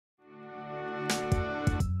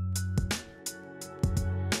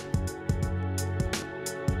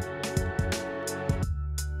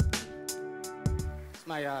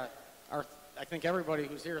my, I think everybody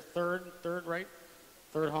who's here, third, right?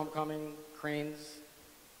 Third homecoming, Cranes.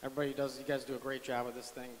 Everybody does, you guys do a great job with this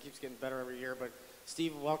thing. It keeps getting better every year. But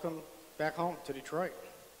Steve, welcome back home to Detroit.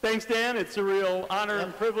 Thanks, Dan. It's a real honor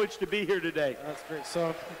and privilege to be here today. That's great.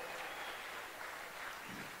 So,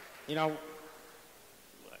 you know,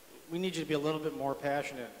 we need you to be a little bit more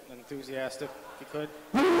passionate and enthusiastic, if you could.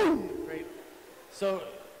 Great. So,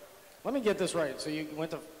 let me get this right. So you went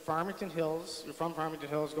to Farmington Hills. You're from Farmington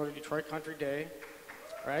Hills. Go to Detroit Country Day,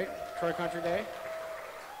 right? Detroit Country Day.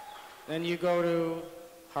 Then you go to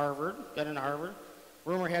Harvard. Got into Harvard.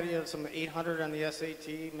 Rumor had you some 800 on the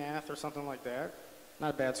SAT, math, or something like that.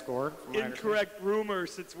 Not a bad score. Incorrect rumor,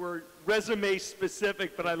 since we're resume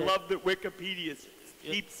specific, but okay. I love that Wikipedia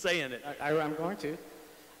keeps saying it. I'm going to.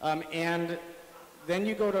 And then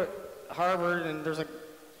you go to Harvard, and there's a,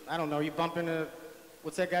 I don't know, you bump into,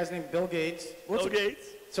 what's that guy's name? Bill Gates. Bill Gates.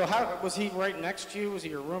 So how, was he right next to you? Was he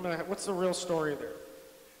your roommate? What's the real story there?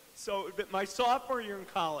 So my sophomore year in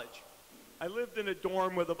college, I lived in a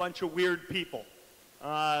dorm with a bunch of weird people.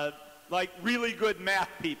 Like really good math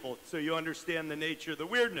people, so you understand the nature of the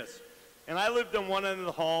weirdness. And I lived on one end of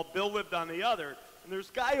the hall, Bill lived on the other, and there's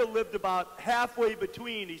a guy who lived about halfway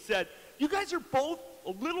between. He said, you guys are both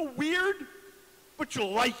a little weird, but you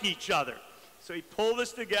like each other. So he pulled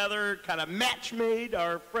us together, kind of match-made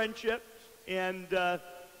our friendship, and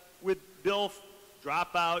with Bill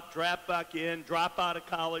drop out, drop back in, drop out of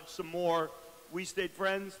college some more, we stayed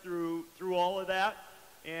friends through all of that.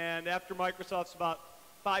 And after Microsoft's about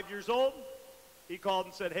 5 years old, he called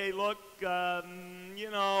and said, hey, look,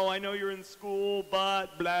 you know, I know you're in school,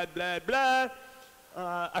 but blah, blah, blah.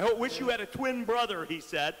 I wish you had a twin brother, he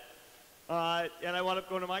said, and I wound up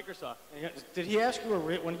going to Microsoft. Did he ask you,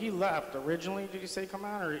 when he left, originally, did he say come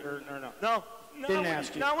on, or no? No. Didn't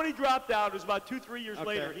ask you? Not when he dropped out. It was about 2-3 years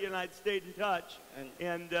later. He and I had stayed in touch.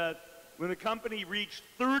 And when the company reached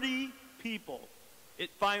 30 people,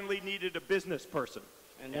 it finally needed a business person.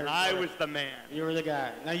 And I was the man. You were the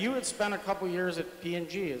guy. Now, you had spent a couple years at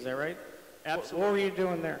P&G, is that right? Absolutely. What were you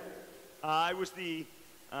doing there? I was the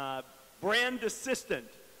brand assistant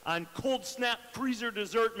on Cold Snap Freezer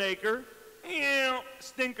Dessert Maker.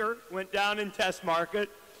 Stinker, went down in test market.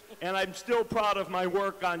 And I'm still proud of my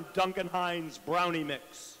work on Duncan Hines Brownie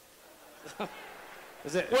Mix.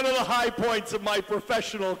 Is it one of the high points of my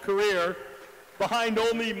professional career, behind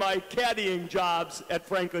only my caddying jobs at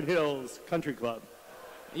Franklin Hills Country Club.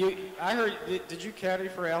 I heard, did you caddy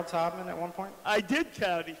for Al Taubman at one point? I did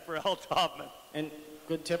caddy for Al Taubman. And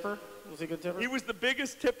good tipper? Was he a good tipper? He was the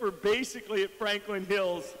biggest tipper basically at Franklin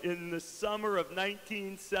Hills in the summer of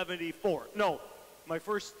 1974. No, my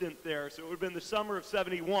first stint there, so it would have been the summer of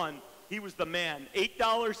 71. He was the man.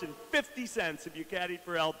 $8.50 if you caddied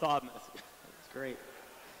for Al Taubman. That's great.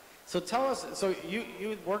 So tell us, so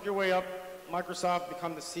you worked your way up, Microsoft,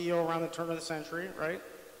 become the CEO around the turn of the century, right?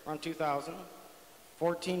 Around 2000.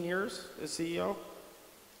 14 years as CEO.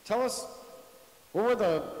 Tell us, what were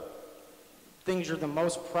the things you're the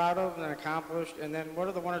most proud of and accomplished, and then what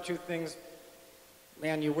are the one or two things,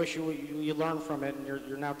 man, you wish you learned from it and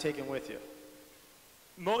you're now taking with you?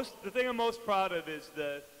 The thing I'm most proud of is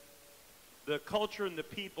the culture and the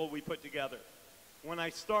people we put together. When I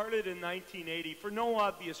started in 1980, for no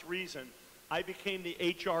obvious reason, I became the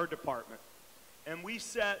HR department. And we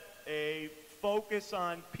set a focus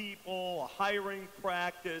on people, a hiring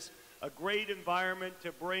practice, a great environment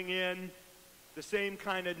to bring in the same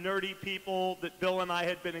kind of nerdy people that Bill and I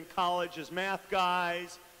had been in college as math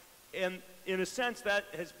guys. And in a sense, that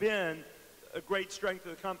has been a great strength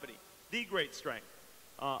of the company, the great strength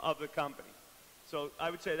of the company. So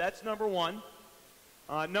I would say that's number one.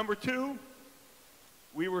 Number two,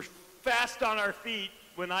 we were fast on our feet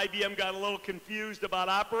when IBM got a little confused about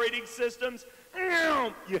operating systems.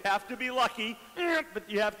 You have to be lucky, but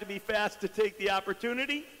you have to be fast to take the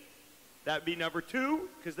opportunity. That'd be number two,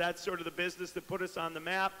 because that's sort of the business that put us on the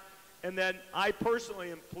map. And then I personally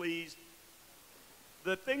am pleased.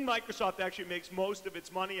 The thing Microsoft actually makes most of its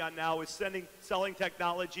money on now is selling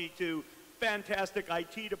technology to fantastic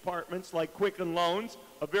IT departments like Quicken Loans,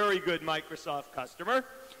 a very good Microsoft customer,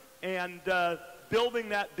 and building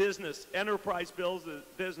that business, enterprise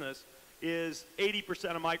business, is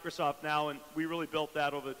 80% of Microsoft now, and we really built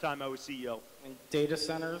that over the time I was CEO. And data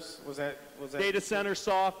centers, was that data center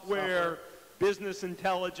software, business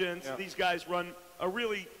intelligence. Yeah. These guys run a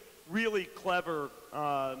really, really clever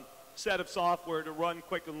set of software to run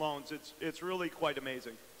Quicken Loans. It's really quite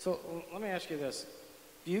amazing. So let me ask you this.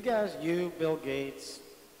 Do you, Bill Gates,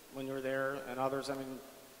 when you were there, and others, I mean,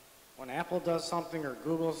 when Apple does something or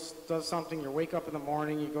Google does something, you wake up in the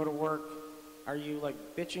morning, you go to work, Are you like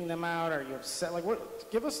bitching them out? Are you upset? Like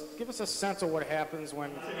what? Give us a sense of what happens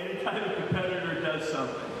when any kind of competitor does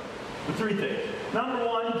something. The three things. Number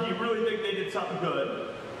one, do you really think they did something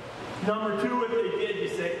good? Number two, if they did, you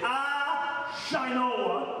say, ah,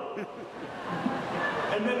 Shinoa.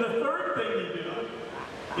 And then the third thing you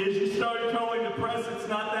do is you start telling the press it's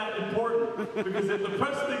not that important. Because if the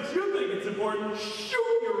press thinks you think it's important,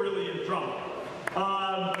 shoot, you're really in trouble.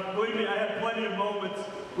 Believe me, I had plenty of moments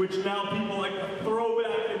which now people like to throw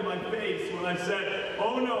back in my face when I said,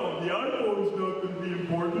 oh no, the iPhone's not going to be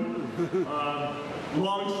important.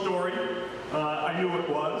 Long story, I knew it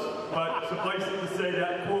was, but suffice it to say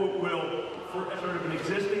that quote will, for sort of an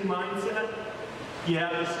existing mindset, you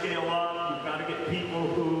have to scale up, you've got to get people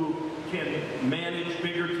who can manage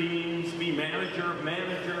bigger teams, be manager of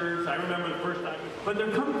managers. I remember the first time. But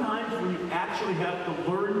there come times when you actually have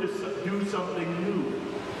to learn to do something new.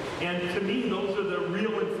 And to me, those are the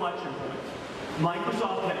real inflection points.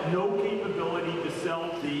 Microsoft had no capability to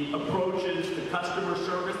sell the approaches to customer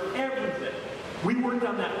service, everything. We worked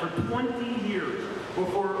on that for 20 years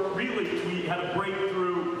before really we had a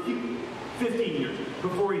breakthrough, 15 years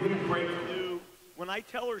before we had a breakthrough. When I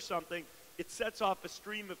tell her something, it sets off a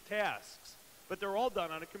stream of tasks, but they're all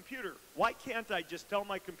done on a computer. Why can't I just tell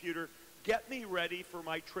my computer, get me ready for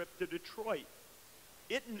my trip to Detroit?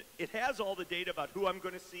 It has all the data about who I'm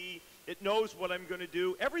going to see. It knows what I'm going to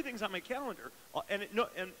do. Everything's on my calendar.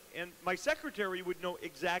 And my secretary would know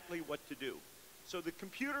exactly what to do. So the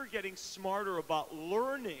computer getting smarter about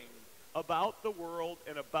learning about the world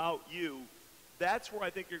and about you, that's where I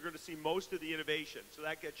think you're going to see most of the innovation. So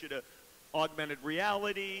that gets you to augmented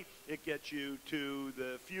reality. It gets you to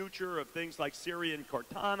the future of things like Siri and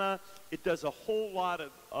Cortana. It does a whole lot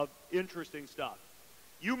of interesting stuff.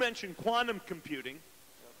 You mentioned quantum computing.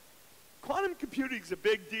 Quantum computing is a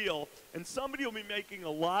big deal, and somebody will be making a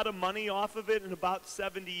lot of money off of it in about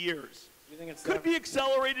 70 years. You think it's Could be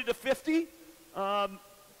accelerated to 50. You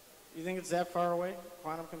think it's that far away,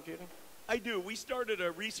 quantum computing? I do. We started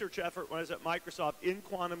a research effort when I was at Microsoft in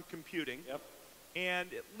quantum computing. Yep.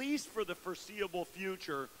 And at least for the foreseeable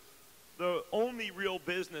future, the only real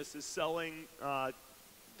business is selling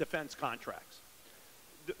defense contracts.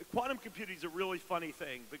 Quantum computing is a really funny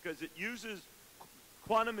thing because it uses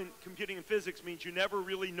quantum computing and physics means you never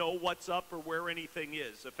really know what's up or where anything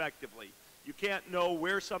is effectively. You can't know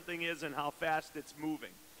where something is and how fast it's moving.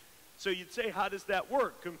 So you'd say, how does that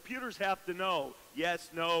work? Computers have to know yes,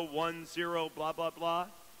 no, 1, 0, blah, blah, blah.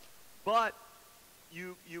 But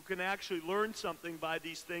you can actually learn something by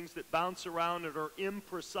these things that bounce around and are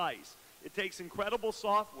imprecise. It takes incredible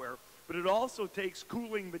software, but it also takes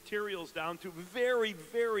cooling materials down to very,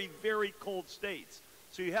 very, very cold states.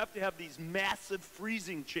 So you have to have these massive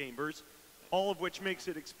freezing chambers, all of which makes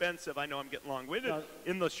it expensive. I know I'm getting long-winded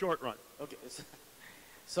in the short run. Okay,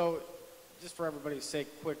 so just for everybody's sake,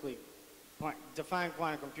 quickly, define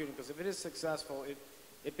quantum computing, because if it is successful,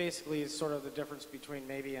 it basically is sort of the difference between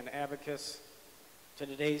maybe an abacus to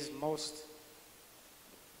today's most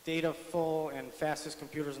data-full and fastest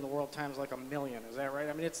computers in the world times like 1,000,000. Is that right?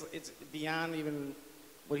 I mean, it's beyond even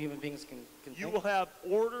what human beings can think. You will have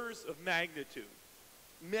orders of magnitude,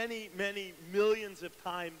 many, many millions of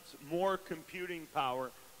times more computing power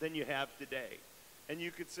than you have today. And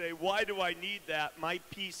you could say, why do I need that? My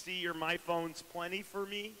PC or my phone's plenty for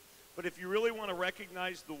me. But if you really want to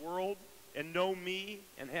recognize the world and know me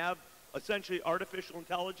and have essentially artificial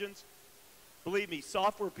intelligence, believe me,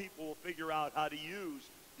 software people will figure out how to use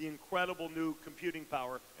the incredible new computing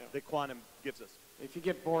power that quantum gives us. If you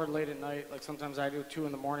get bored late at night, like sometimes I do, 2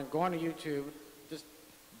 in the morning, go onto YouTube, just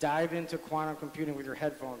dive into quantum computing with your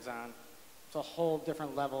headphones on. It's a whole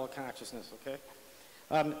different level of consciousness, okay?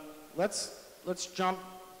 Let's jump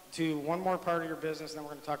to one more part of your business, and then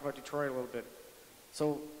we're going to talk about Detroit a little bit.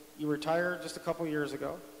 So you retired just a couple years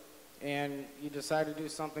ago, and you decided to do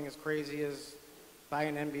something as crazy as buy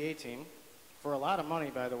an NBA team, for a lot of money,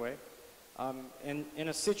 by the way. And in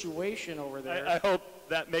a situation over there... I hope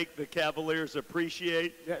that make the Cavaliers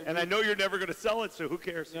appreciate, and I know you're never going to sell it, so who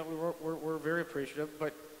cares? You know, we're very appreciative,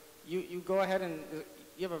 but you go ahead and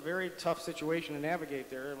you have a very tough situation to navigate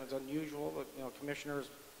there. It was unusual, but, you know, commissioners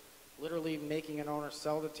literally making an owner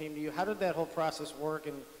sell the team to you. How did that whole process work,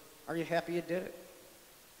 and are you happy you did it?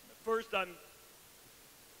 First,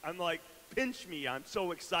 I'm like, pinch me. I'm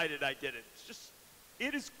so excited I did it. It's just,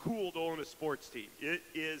 it is cool to own a sports team. It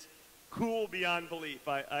is cool beyond belief,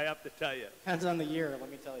 I have to tell you. Depends on the year,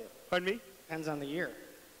 let me tell you. Pardon me? Depends on the year.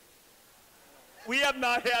 We have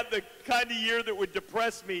not had the kind of year that would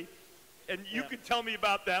depress me, and you can tell me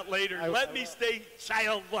about that later. Let me stay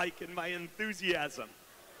childlike in my enthusiasm.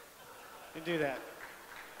 You do that.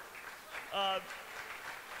 Uh,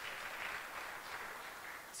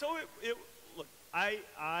 so look,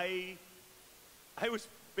 I was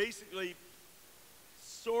basically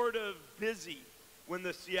sort of busy when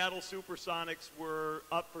the Seattle Supersonics were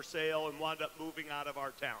up for sale and wound up moving out of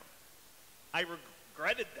our town. I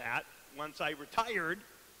regretted that once I retired,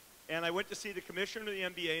 and I went to see the commissioner of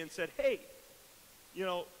the NBA and said, hey, you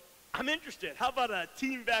know, I'm interested. How about a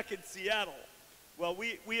team back in Seattle? Well,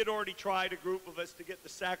 we had already tried, a group of us, to get the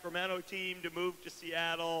Sacramento team to move to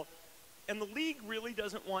Seattle, and the league really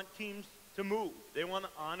doesn't want teams to move. They want to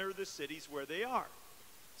honor the cities where they are.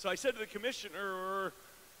 So I said to the commissioner,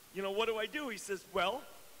 you know, what do I do? He says, well,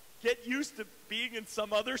 get used to being in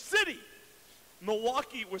some other city.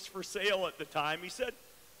 Milwaukee was for sale at the time. He said,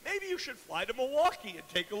 maybe you should fly to Milwaukee and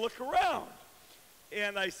take a look around.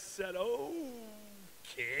 And I said,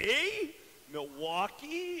 okay,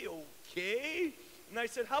 Milwaukee, okay. And I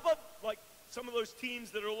said, how about like some of those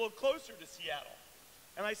teams that are a little closer to Seattle?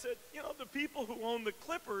 And I said, you know, the people who own the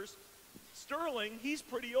Clippers, Sterling, he's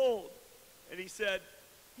pretty old. And he said,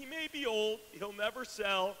 he may be old, he'll never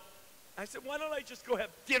sell. I said, why don't I just go have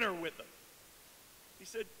dinner with him? He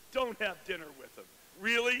said, don't have dinner with him.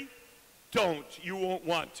 Really? Don't. You won't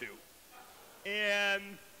want to. And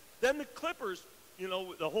then the Clippers, you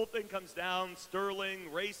know, the whole thing comes down, Sterling,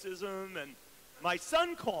 racism, and my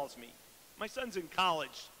son calls me. My son's in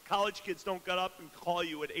college. College kids don't get up and call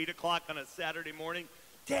you at 8 o'clock on a Saturday morning.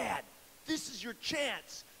 Dad, this is your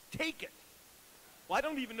chance. Take it. Well, I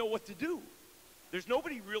don't even know what to do. There's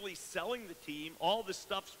nobody really selling the team. All the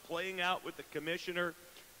stuff's playing out with the commissioner.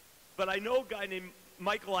 But I know a guy named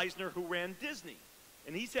Michael Eisner who ran Disney.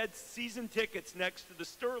 And he's had season tickets next to the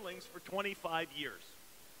Sterlings for 25 years.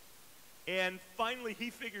 And finally, he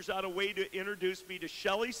figures out a way to introduce me to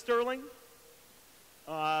Shelley Sterling.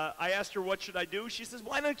 I asked her, what should I do? She says,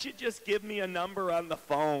 why don't you just give me a number on the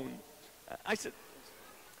phone? I said,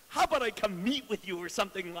 how about I come meet with you or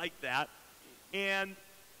something like that? And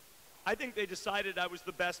I think they decided I was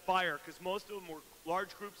the best buyer because most of them were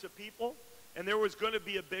large groups of people, and there was going to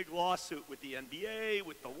be a big lawsuit with the NBA,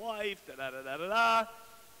 with the wife, da-da-da-da-da-da.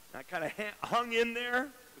 I kind of hung in there,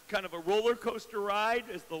 kind of a roller coaster ride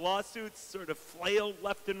as the lawsuits sort of flailed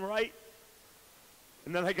left and right.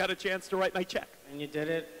 And then I got a chance to write my check. And you did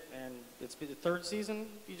it, and it's been the third season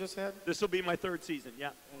you just had? This will be my third season, yeah.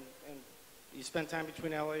 And you spent time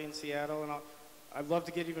between LA and Seattle, and I'd love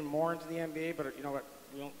to get even more into the NBA, but you know what?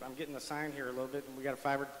 I'm getting the sign here a little bit, and we got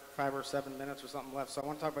 5 or 7 minutes or something left, so I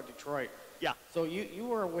want to talk about Detroit. Yeah. So you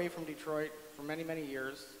were away from Detroit for many, many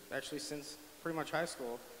years, actually since pretty much high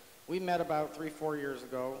school. We met about 3-4 years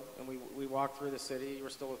ago, and we walked through the city. You were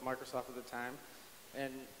still with Microsoft at the time,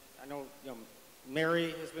 and I know, you know,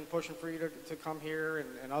 Mary has been pushing for you to come here,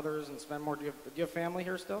 and others, and spend more. Do you have family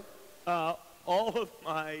here still? All of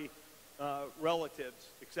my relatives,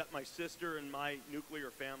 except my sister and my nuclear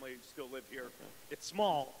family, still live here. Okay. It's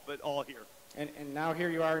small, but all here. And now here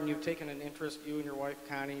you are, and you've taken an interest, you and your wife,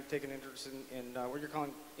 Connie, you've taken an interest in what you're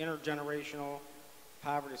calling intergenerational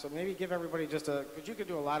poverty. So maybe give everybody just because you could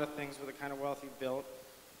do a lot of things with the kind of wealth you've built,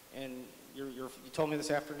 and you told me this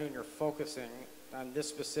afternoon you're focusing on this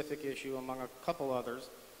specific issue among a couple others.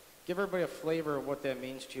 Give everybody a flavor of what that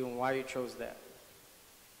means to you and why you chose that.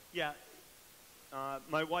 Yeah.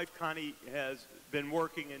 My wife, Connie, has been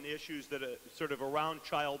working in issues that are sort of around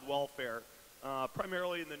child welfare,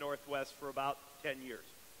 primarily in the Northwest, for about 10 years.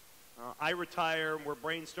 I retire, and we're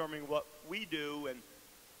brainstorming what we do, and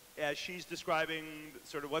as she's describing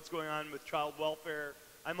sort of what's going on with child welfare,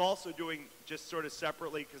 I'm also doing just sort of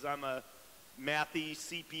separately, because I'm a mathy,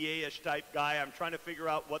 CPA-ish type guy. I'm trying to figure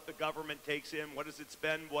out what the government takes in, what does it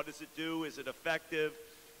spend, what does it do, is it effective?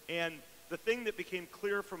 And the thing that became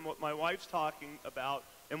clear from what my wife's talking about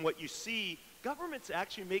and what you see, government's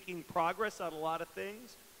actually making progress on a lot of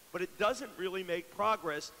things, but it doesn't really make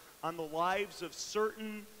progress on the lives of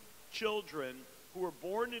certain children who are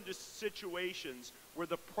born into situations where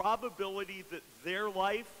the probability that their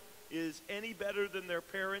life is any better than their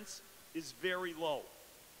parents is very low.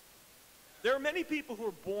 There are many people who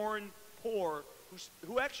are born poor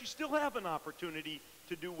who actually still have an opportunity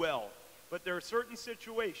to do well, but there are certain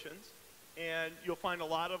situations, and you'll find a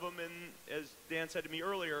lot of them in, as Dan said to me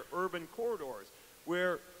earlier, urban corridors,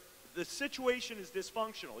 where the situation is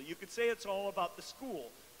dysfunctional. You could say it's all about the school,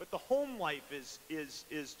 but the home life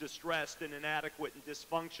is distressed and inadequate and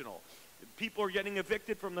dysfunctional. People are getting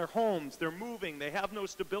evicted from their homes. They're moving. They have no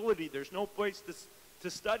stability. There's no place to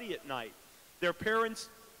study at night. Their parents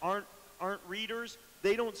aren't readers.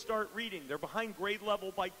 They don't start reading. They're behind grade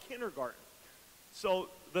level by kindergarten. So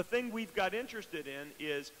the thing we've got interested in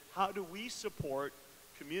is how do we support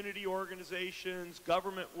community organizations,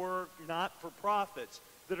 government work, not-for-profits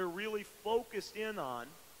that are really focused in on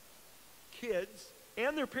kids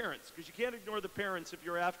and their parents, because you can't ignore the parents if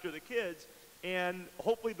you're after the kids, and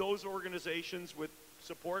hopefully those organizations with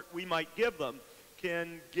support we might give them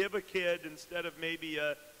can give a kid, instead of maybe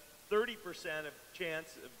a 30% of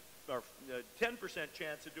chance of, or 10%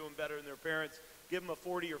 chance of doing better than their parents, give them a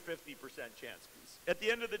 40 or 50% chance. At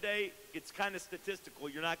the end of the day, it's kind of statistical.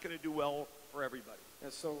 You're not going to do well for everybody. Yeah,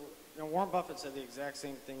 so, Warren Buffett said the exact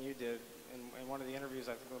same thing you did in one of the interviews.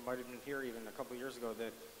 I think we might have been here even a couple of years ago,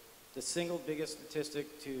 that the single biggest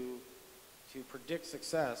statistic to predict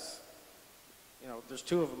success, there's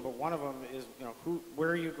two of them, but one of them is, where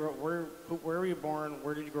were you born,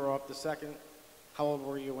 where did you grow up? The second, how old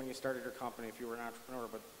were you when you started your company, if you were an entrepreneur?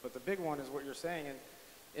 But the big one is what you're saying.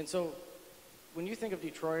 And so when you think of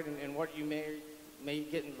Detroit and what you may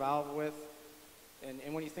get involved with,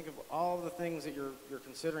 and when you think of all the things that you're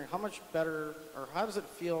considering, how much better, or how does it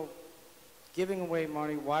feel giving away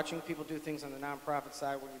money, watching people do things on the nonprofit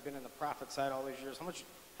side when you've been in the profit side all these years?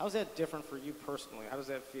 How's that different for you personally? How does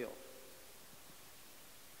that feel?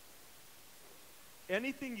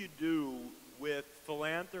 Anything you do with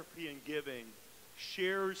philanthropy and giving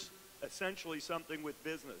shares essentially something with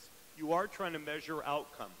business. You are trying to measure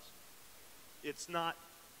outcomes. It's not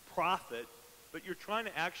profit, but you're trying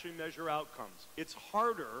to actually measure outcomes. It's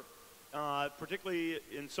harder, particularly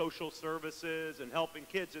in social services and helping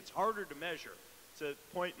kids, it's harder to measure. It's a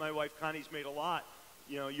point my wife Connie's made a lot.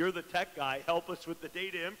 You're the tech guy, help us with the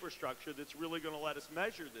data infrastructure that's really going to let us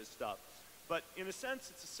measure this stuff. But in a sense,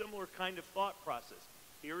 it's a similar kind of thought process.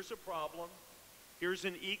 Here's a problem. Here's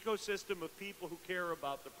an ecosystem of people who care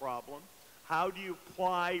about the problem. How do you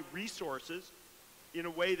apply resources in a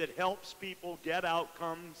way that helps people get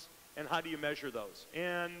outcomes, and how do you measure those?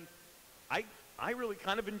 And I really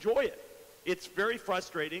kind of enjoy it. It's very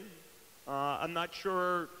frustrating. I'm not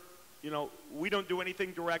sure, we don't do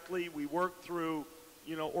anything directly. We work through,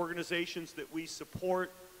 organizations that we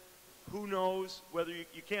support. Who knows whether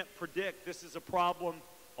you can't predict. This is a problem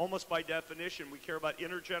almost by definition. We care about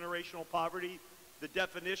intergenerational poverty. The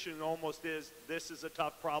definition almost is this is a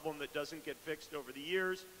tough problem that doesn't get fixed over the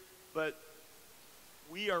years. But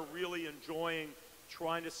we are really enjoying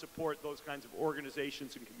trying to support those kinds of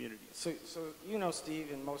organizations and communities. So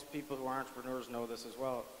Steve, and most people who are entrepreneurs know this as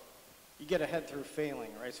well. You get ahead through failing,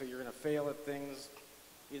 right? So you're going to fail at things,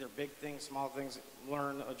 either big things, small things,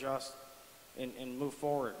 learn, adjust, and move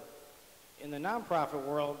forward. In the nonprofit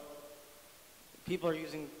world, people are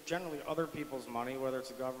using generally other people's money, whether it's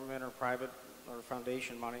a government or private or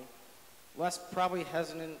foundation money, less probably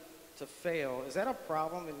hesitant to fail. Is that a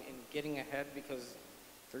problem in getting ahead because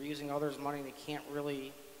they're using others' money and they can't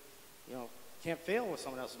really, can't fail with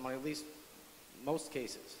someone else's money, at least most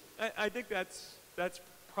cases? I think that's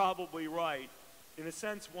probably right. In a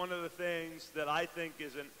sense, one of the things that I think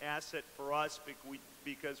is an asset for us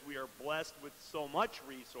because we are blessed with so much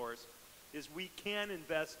resource is we can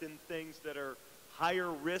invest in things that are higher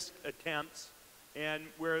risk attempts and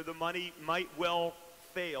where the money might well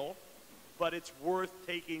fail, but it's worth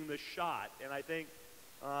taking the shot. And I think,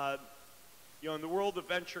 in the world of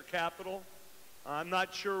venture capital, I'm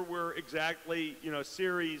not sure we're exactly,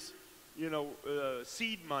 series,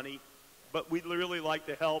 seed money, but we'd really like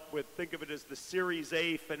to help with, think of it as the Series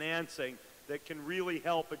A financing that can really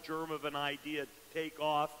help a germ of an idea take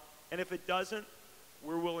off. And if it doesn't,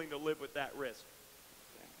 we're willing to live with that risk.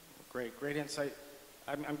 Great insight.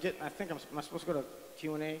 Am I supposed to go to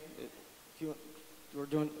Q&A? We're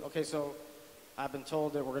doing, okay, so I've been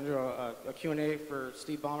told that we're going to do a Q&A for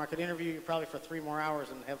Steve Ballmer. I could interview you probably for 3 more hours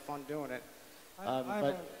and have fun doing it. I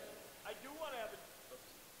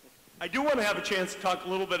do want to have a chance to talk a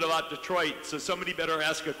little bit about Detroit, so somebody better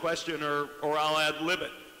ask a question or I'll ad-lib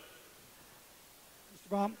it.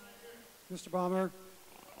 Mr. Ballmer,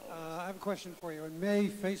 I have a question for you. In May,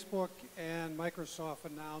 Facebook and Microsoft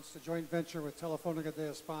announced a joint venture with Telefónica de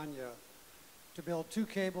España to build 2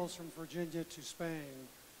 cables from Virginia to Spain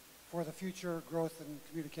for the future growth in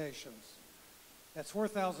communications. That's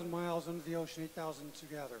 4,000 miles under the ocean, 8,000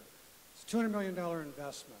 together. It's a $200 million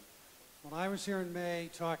investment. When I was here in May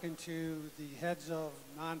talking to the heads of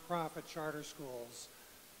nonprofit charter schools,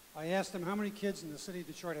 I asked them how many kids in the city of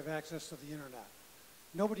Detroit have access to the internet.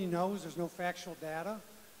 Nobody knows, there's no factual data,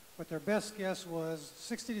 but their best guess was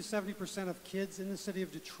 60 to 70% of kids in the city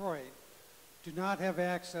of Detroit do not have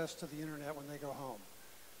access to the internet when they go home.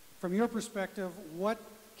 From your perspective, what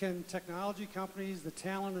can technology companies, the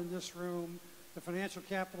talent in this room, the financial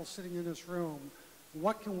capital sitting in this room,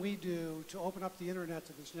 what can we do to open up the internet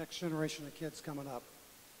to this next generation of kids coming up?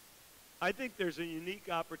 I think there's a unique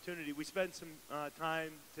opportunity. We spent some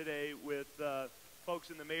time today with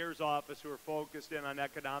folks in the mayor's office who are focused in on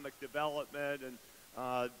economic development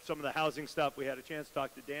and some of the housing stuff we had a chance to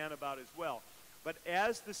talk to Dan about as well. But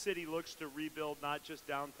as the city looks to rebuild not just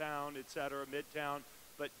downtown, et cetera, midtown,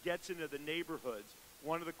 but gets into the neighborhoods,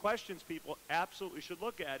 one of the questions people absolutely should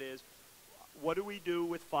look at is, what do we do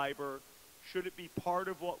with fiber? Should it be part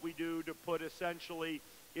of what we do to put essentially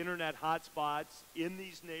internet hotspots in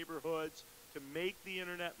these neighborhoods to make the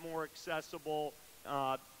internet more accessible?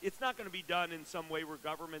 It's not going to be done in some way where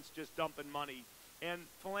government's just dumping money. And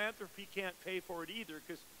philanthropy can't pay for it either,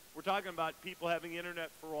 because we're talking about people having internet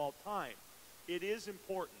for all time. It is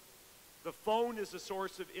important. The phone is a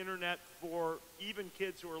source of internet for even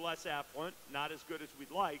kids who are less affluent, not as good as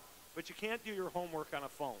we'd like, but you can't do your homework on a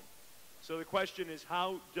phone. So the question is,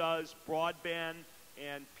 how does broadband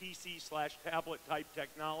and PC/tablet type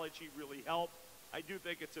technology really help? I do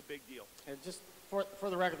think it's a big deal. And just for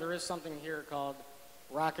the record, there is something here called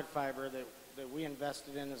Rocket Fiber that we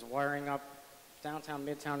invested in, is wiring up downtown,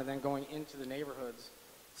 midtown, and then going into the neighborhoods.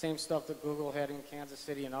 Same stuff that Google had in Kansas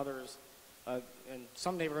City and others. And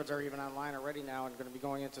some neighborhoods are even online already now and going to be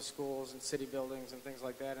going into schools and city buildings and things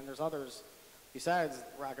like that. And there's others besides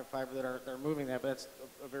Rocket Fiber that are moving that, but that's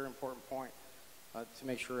a very important point to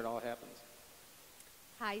make sure it all happens.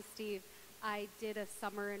 Hi, Steve. I did a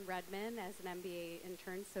summer in Redmond as an MBA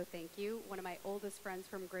intern, so thank you. One of my oldest friends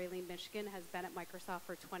from Grayling, Michigan has been at Microsoft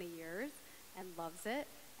for 20 years and loves it,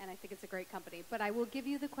 and I think it's a great company. But I will give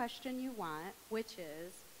you the question you want, which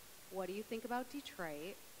is, what do you think about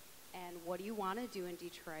Detroit, and what do you want to do in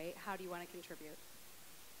Detroit? How do you want to contribute?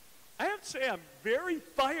 I have to say I'm very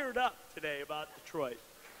fired up today about Detroit.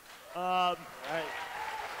 Right.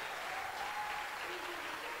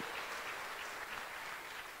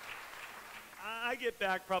 I get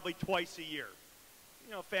back probably twice a year.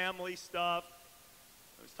 You know, family stuff.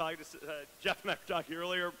 I was talking to Jeff and I were talking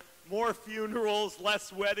earlier. More funerals,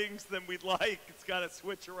 less weddings than we'd like. It's got to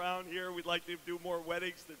switch around here. We'd like to do more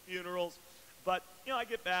weddings than funerals. But, you know, I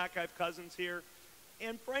get back. I have cousins here.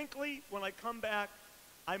 And frankly, when I come back,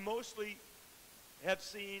 I mostly have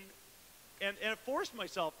seen and forced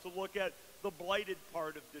myself to look at the blighted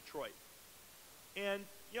part of Detroit. And,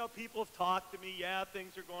 you know, people have talked to me, yeah,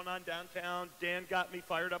 things are going on downtown. Dan got me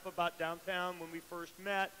fired up about downtown when we first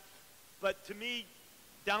met. But to me,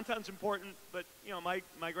 downtown's important, but, you know,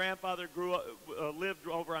 my grandfather lived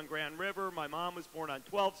over on Grand River. My mom was born on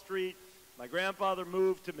 12th Street. My grandfather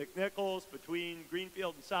moved to McNichols between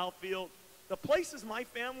Greenfield and Southfield. The places my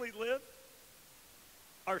family lived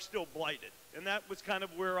are still blighted. And that was kind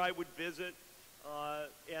of where I would visit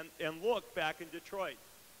and look back in Detroit.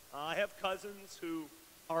 I have cousins who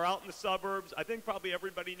are out in the suburbs. I think probably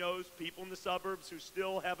everybody knows people in the suburbs who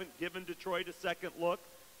still haven't given Detroit a second look,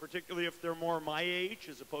 particularly if they're more my age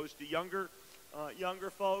as opposed to younger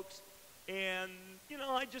folks. And, you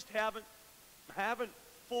know, I just haven't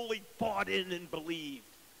fully bought in and believed.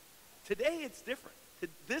 Today it's different. To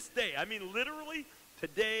this day, I mean literally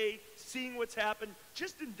today, seeing what's happened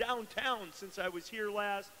just in downtown since I was here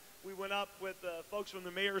last. We went up with folks from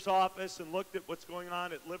the mayor's office and looked at what's going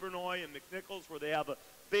on at Livernois and McNichols, where they have a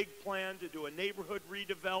big plan to do a neighborhood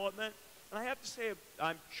redevelopment. And I have to say,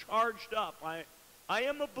 I'm charged up. I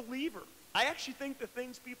am a believer. I actually think the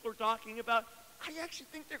things people are talking about, I actually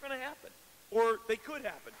think they're going to happen. Or they could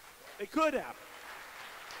happen. They could happen.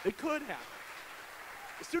 They could happen.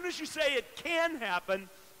 As soon as you say it can happen,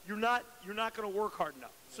 you're not going to work hard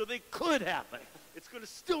enough. So they could happen. It's going to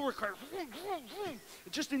still require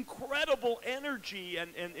just incredible energy and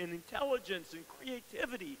intelligence and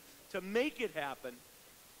creativity to make it happen.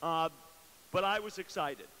 But I was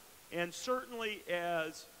excited. And certainly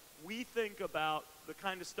as we think about the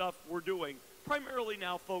kind of stuff we're doing, primarily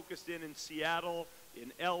now focused in Seattle,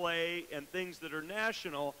 in LA, and things that are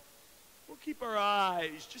national, we'll keep our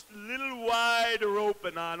eyes just a little wider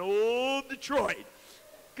open on old Detroit.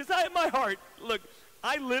 Because I have my heart, look,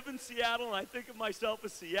 I live in Seattle, and I think of myself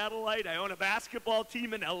as Seattleite. I own a basketball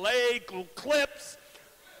team in LA, Clips.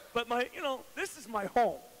 But this is my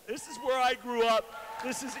home. This is where I grew up.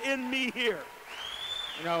 This is in me here.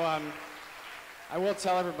 You know, I will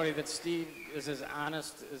tell everybody that Steve is as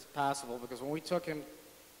honest as possible, because when we took him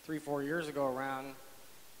 3-4 years ago around,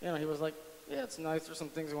 you know, he was like, yeah, it's nice, there's some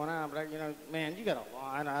things going on, but, man, you got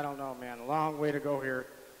I don't know, man, a long way to go here.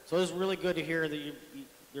 So it was really good to hear that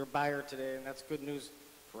you're a buyer today, and that's good news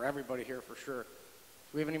for everybody here for sure. Do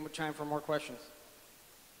we have any more time for more questions?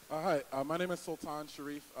 Hi, my name is Sultan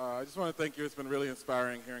Sharif. I just want to thank you. It's been really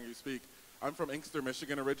inspiring hearing you speak. I'm from Inkster,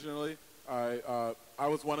 Michigan originally. I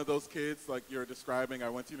was one of those kids like you're describing. I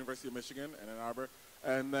went to University of Michigan in Ann Arbor.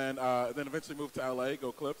 and then eventually moved to LA,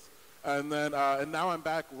 go Clips. And now I'm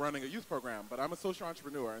back running a youth program, but I'm a social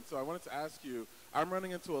entrepreneur. And so I wanted to ask you, I'm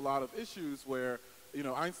running into a lot of issues where,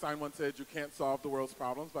 Einstein once said you can't solve the world's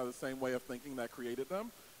problems by the same way of thinking that created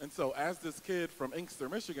them. And so as this kid from Inkster,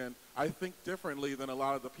 Michigan, I think differently than a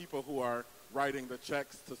lot of the people who are writing the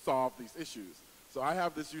checks to solve these issues. So I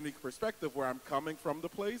have this unique perspective where I'm coming from the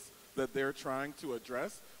place that they're trying to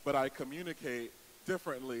address, but I communicate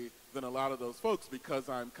differently than a lot of those folks because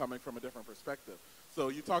I'm coming from a different perspective. So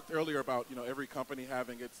you talked earlier about, every company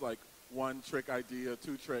having its like one trick idea,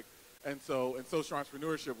 two trick. And so in social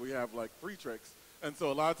entrepreneurship, we have like 3 tricks. And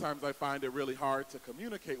so a lot of times I find it really hard to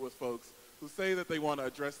communicate with folks who say that they want to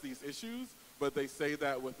address these issues, but they say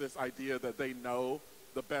that with this idea that they know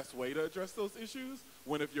the best way to address those issues,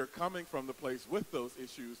 when if you're coming from the place with those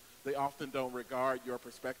issues, they often don't regard your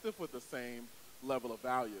perspective with the same level of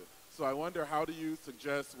value. So I wonder, how do you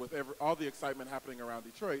suggest, with all the excitement happening around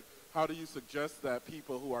Detroit, how do you suggest that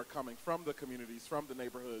people who are coming from the communities, from the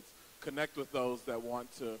neighborhoods, connect with those that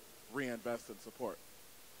want to reinvest and support?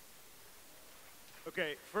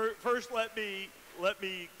 Okay, first let me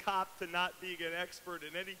cop to not being an expert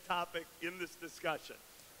in any topic in this discussion.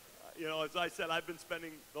 As I said, I've been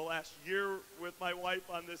spending the last year with my wife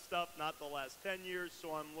on this stuff, not the last 10 years,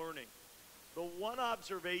 so I'm learning. The one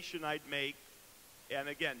observation I'd make, and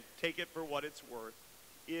again, take it for what it's worth,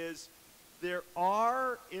 is there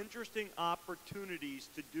are interesting opportunities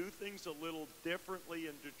to do things a little differently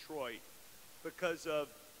in Detroit because of,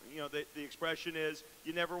 the expression is,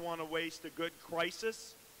 you never want to waste a good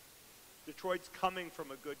crisis. Detroit's coming from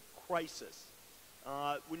a good crisis.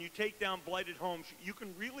 When you take down blighted homes, you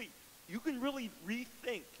can really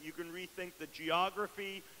rethink. You can rethink the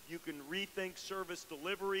geography. You can rethink service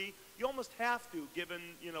delivery. You almost have to, given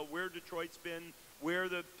where Detroit's been, where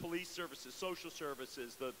the police services, social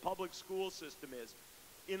services, the public school system is.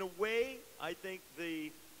 In a way, I think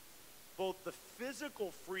both the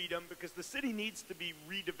physical freedom, because the city needs to be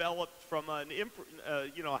redeveloped from an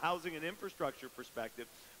housing and infrastructure perspective,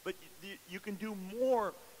 but you can do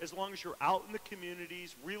more as long as you're out in the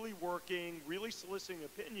communities, really working, really soliciting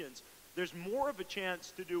opinions. There's more of a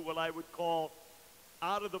chance to do what I would call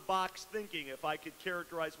out-of-the-box thinking, if I could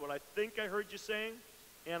characterize what I think I heard you saying.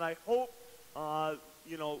 And I hope,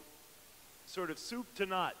 sort of soup to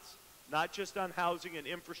nuts, not just on housing and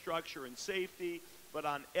infrastructure and safety, but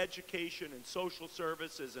on education and social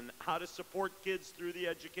services and how to support kids through the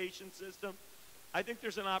education system. I think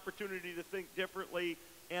there's an opportunity to think differently,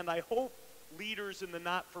 and I hope leaders in the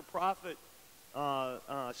not-for-profit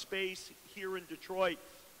space here in Detroit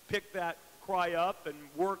pick that cry up and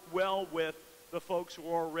work well with the folks who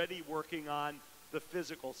are already working on the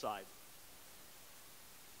physical side.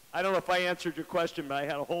 I don't know if I answered your question, but I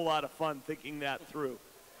had a whole lot of fun thinking that through.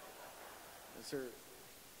 Is there,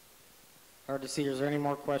 hard to see, is there any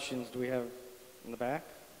more questions do we have in the back?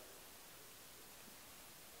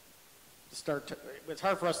 It's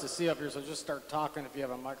hard for us to see up here, so just start talking if you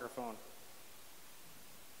have a microphone.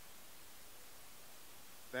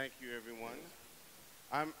 Thank you, everyone.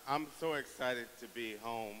 I'm so excited to be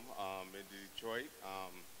home in Detroit.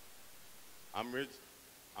 I'm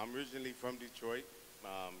originally from Detroit.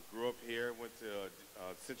 Grew up here, went to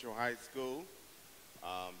Central High School.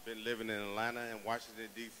 Been living in Atlanta and Washington,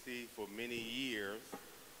 D.C. for many years.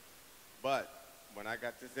 But when I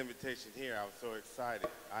got this invitation here, I was so excited.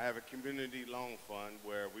 I have a community loan fund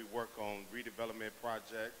where we work on redevelopment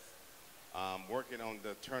projects. Working on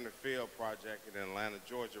the Turner Field project in Atlanta,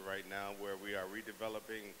 Georgia right now, where we are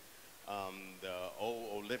redeveloping the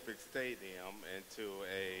old Olympic Stadium into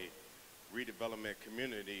a redevelopment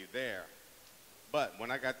community there. But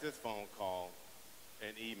when I got this phone call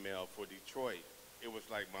and email for Detroit, it was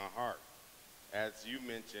like my heart. As you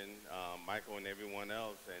mentioned, Michael and everyone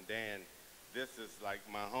else, and Dan, this is like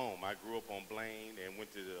my home. I grew up on Blaine and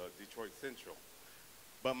went to Detroit Central.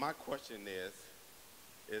 But my question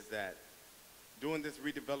is that during this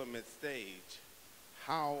redevelopment stage,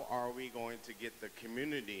 how are we going to get the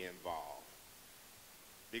community involved?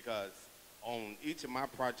 Because on each of my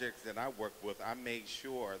projects that I work with, I make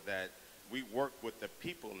sure that we work with the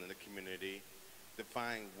people in the community to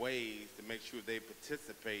find ways to make sure they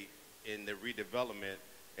participate in the redevelopment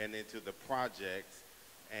and into the projects,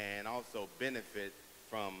 and also benefit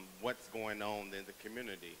from what's going on in the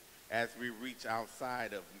community. As we reach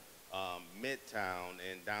outside of Midtown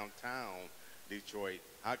and downtown Detroit,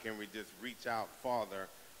 how can we just reach out farther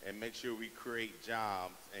and make sure we create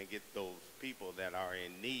jobs and get those people that are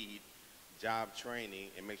in need job training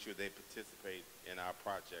and make sure they participate in our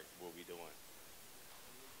projects, what we're doing?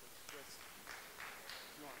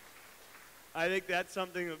 I think that's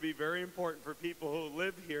something that would be very important for people who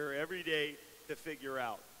live here every day to figure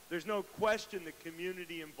out. There's no question that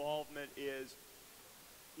community involvement is,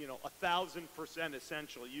 1,000%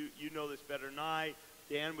 essential. You know this better than I.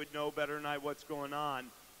 Dan would know better than I what's going on.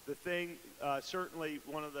 The thing, certainly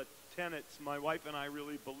one of the tenets my wife and I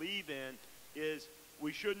really believe in is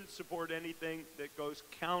we shouldn't support anything that goes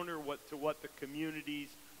counter to what the communities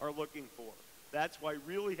are looking for. That's why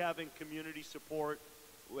really having community support,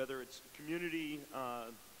 whether it's community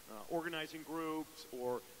organizing groups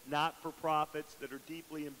or not-for-profits that are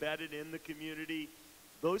deeply embedded in the community,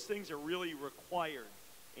 those things are really required.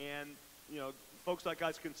 And, folks like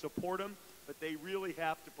us can support them, but they really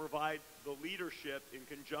have to provide the leadership in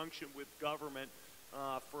conjunction with government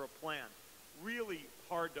for a plan. Really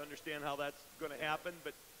hard to understand how that's going to happen,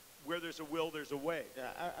 but where there's a will, there's a way. Yeah,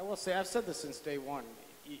 I will say, I've said this since day one.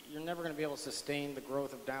 You're never going to be able to sustain the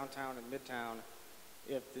growth of downtown and midtown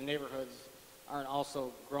if the neighborhoods aren't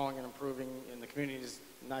also growing and improving and the community is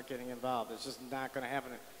not getting involved. It's just not going to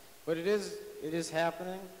happen. But it is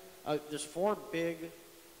happening. There's four big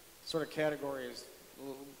sort of categories,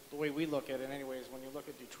 the way we look at it anyways, when you look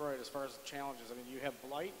at Detroit as far as the challenges. I mean, you have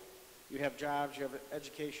blight, you have jobs, you have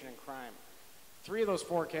education and crime. Three of those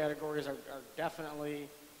four categories are definitely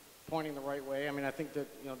pointing the right way. I mean, I think that,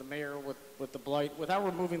 the mayor with the blight, without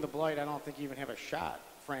removing the blight, I don't think you even have a shot,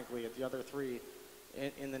 frankly, at the other three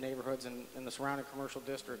in the neighborhoods and in the surrounding commercial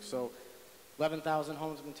districts. So 11,000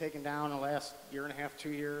 homes have been taken down in the last year and a half, 2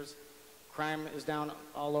 years. Crime is down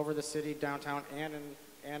all over the city, downtown and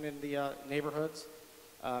in the neighborhoods.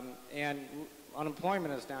 And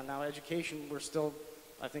unemployment is down. Now, education, we're still,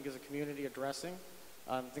 I think, as a community addressing.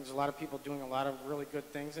 I think there's a lot of people doing a lot of really good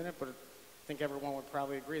things in it, but I think everyone would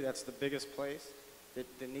probably agree that's the biggest place that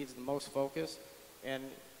needs the most focus. And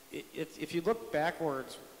if you look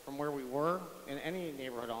backwards from where we were in any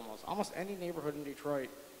neighborhood almost any neighborhood in Detroit,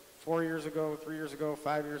 4 years ago, 3 years ago,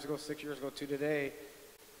 5 years ago, 6 years ago to today,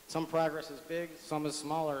 some progress is big, some is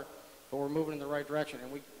smaller, but we're moving in the right direction.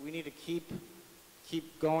 And we need to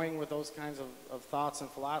keep going with those kinds of thoughts and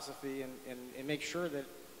philosophy and make sure that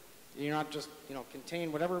you're not just,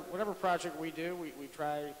 contain whatever project we do, we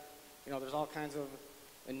try, there's all kinds of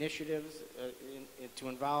initiatives to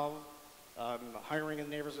involve hiring in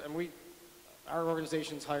the neighbors. And our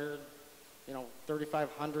organization's hired,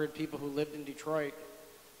 3,500 people who lived in Detroit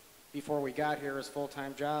before we got here as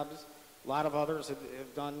full-time jobs. A lot of others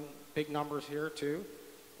have done big numbers here too.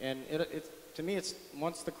 And to me, it's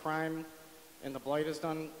once the crime and the blight is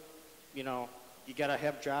done, you got to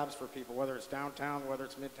have jobs for people, whether it's downtown, whether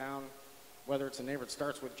it's midtown, whether it's a neighborhood. It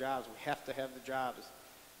starts with jobs. We have to have the jobs.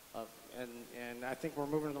 And I think we're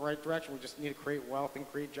moving in the right direction. We just need to create wealth and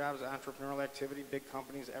create jobs, entrepreneurial activity, big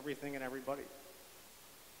companies, everything and everybody.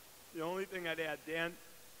 The only thing I'd add, Dan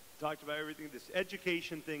talked about everything. This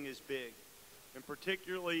education thing is big. And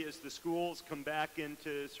particularly as the schools come back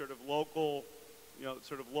into sort of local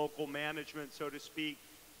management, so to speak,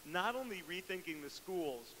 not only rethinking the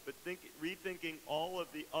schools, but rethinking all of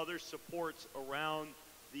the other supports around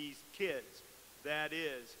these kids. That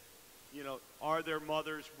is, are their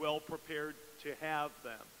mothers well prepared to have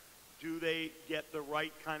them? Do they get the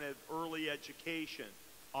right kind of early education?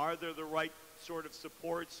 Are there the right sort of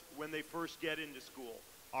supports when they first get into school?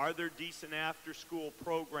 Are there decent after-school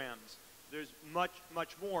programs? There's much,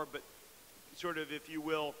 much more, but sort of, if you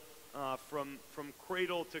will, from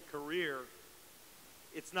cradle to career,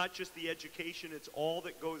 it's not just the education, it's all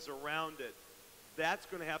that goes around it. That's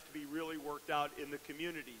going to have to be really worked out in the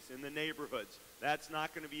communities, in the neighborhoods. That's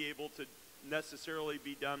not going to be able to necessarily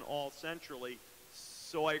be done all centrally.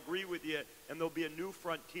 So I agree with you, and there'll be a new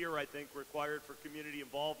frontier, I think, required for community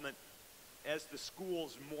involvement as the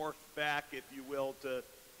schools morph back, if you will, to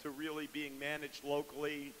really being managed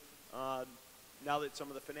locally, now that some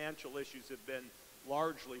of the financial issues have been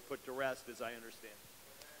largely put to rest, as I understand.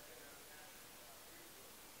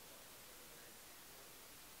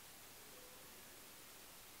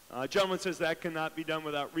 Gentleman says that cannot be done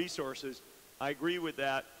without resources. I agree with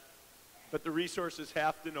that, but the resources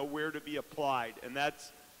have to know where to be applied, and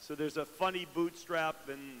so there's a funny bootstrap,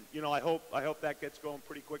 and I hope that gets going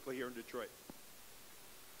pretty quickly here in Detroit.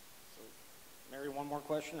 So, Mary, one more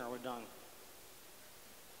question, or are we done?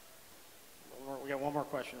 We got one more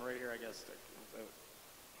question right here, I guess.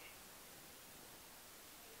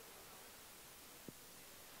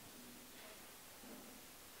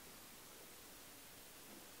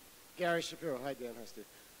 Gary Shapiro. Hi, Dan. Hi, Steve.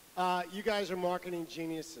 You guys are marketing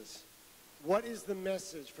geniuses. What is the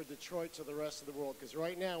message for Detroit to the rest of the world? Because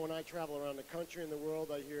right now, when I travel around the country and the world,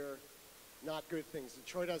 I hear not good things.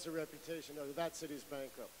 Detroit has a reputation that city's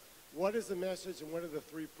bankrupt. What is the message, and what are the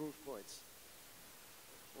 3 proof points?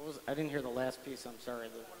 I didn't hear the last piece, I'm sorry.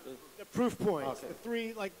 The proof points, Okay. the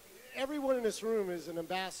three, like everyone in this room is an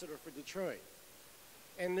ambassador for Detroit.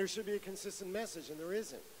 And there should be a consistent message, and there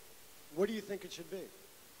isn't. What do you think it should be?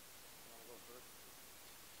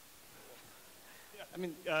 I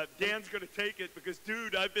mean, Dan's going to take it because,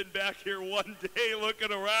 dude, I've been back here one day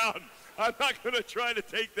looking around. I'm not going to try to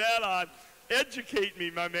take that on. Educate me,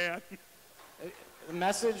 my man. The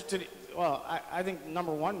message to, well, I think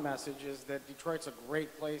number one message is that Detroit's a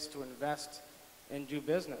great place to invest and do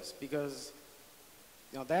business because,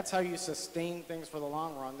 you know, that's how you sustain things for the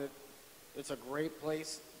long run. That it's a great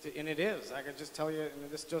place, and it is. I can just tell you, and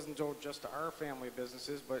this doesn't go just to our family of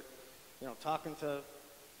businesses, but, you know, talking to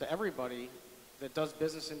everybody that does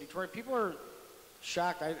business in Detroit, people are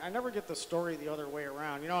shocked. I never get the story the other way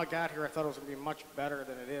around. You know, I got here, I thought it was going to be much better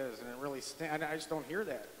than it is, and it really I just don't hear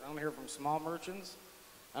that. I don't hear it from small merchants.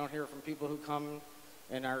 I don't hear it from people who come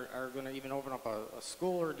and are going to even open up a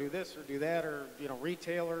school or do this or do that, or, you know,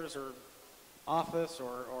 retailers or office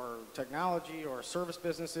or technology or service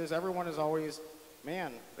businesses. Everyone is always,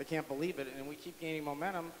 man, they can't believe it, and we keep gaining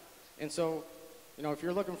momentum. And so, you know, if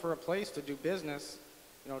you're looking for a place to do business,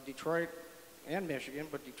 you know, Detroit and Michigan,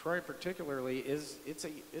 but Detroit particularly it's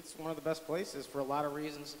one of the best places for a lot of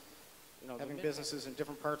reasons. You know, having businesses in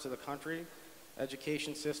different parts of the country,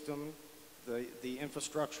 education system, the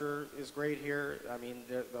infrastructure is great here. I mean,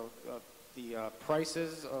 the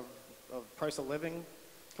prices of price of living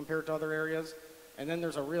compared to other areas, and then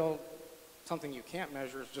there's a real something you can't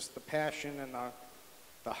measure is just the passion and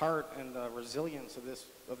the heart and the resilience of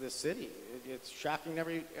this city. It's shocking.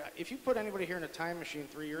 If you put anybody here in a time machine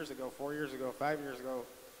 3 years ago, 4 years ago, 5 years ago,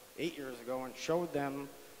 8 years ago, and showed them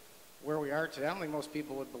where we are today, I don't think most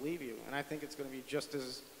people would believe you. And I think it's going to be just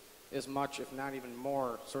as much, if not even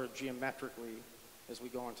more, sort of geometrically as we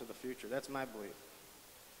go into the future. That's my belief.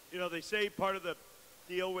 You know, they say part of the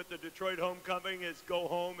deal with the Detroit homecoming is go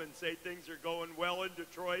home and say things are going well in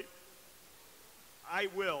Detroit. I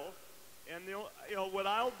will. And, you know, what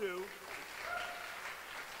I'll do,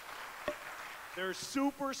 there's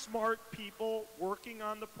super smart people working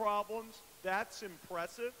on the problems. That's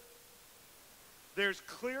impressive. There's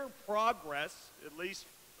clear progress, at least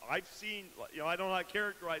I've seen, you know, I don't know how to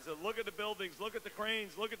characterize it. Look at the buildings, look at the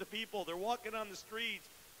cranes, look at the people. They're walking on the streets.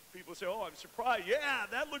 People say, oh, I'm surprised. Yeah,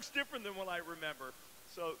 that looks different than what I remember.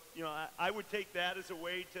 So, you know, I would take that as a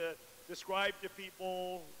way to describe to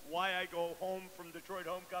people why I go home from Detroit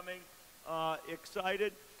homecoming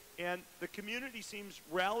excited. And the community seems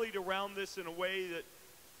rallied around this in a way that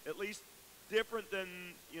at least different than,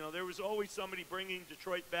 you know, there was always somebody bringing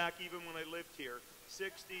Detroit back even when I lived here.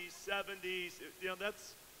 60s, 70s, you know,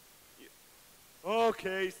 that's,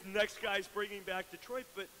 okay, so the next guy's bringing back Detroit,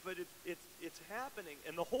 but it's happening.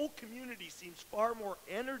 And the whole community seems far more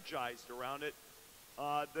energized around it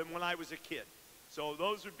than when I was a kid. So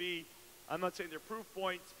those would be, I'm not saying they're proof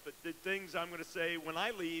points, but the things I'm going to say when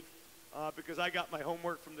I leave, because I got my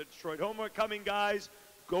homework from the Detroit homecoming guys.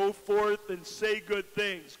 Go forth and say good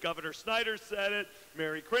things. Governor Snyder said it.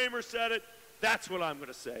 Mary Kramer said it. That's what I'm going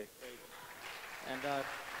to say. And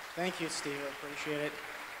thank you, Steve. I appreciate it.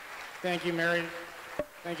 Thank you, Mary.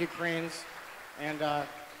 Thank you, Cranes. And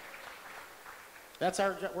that's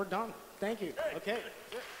we're done. Thank you. Okay.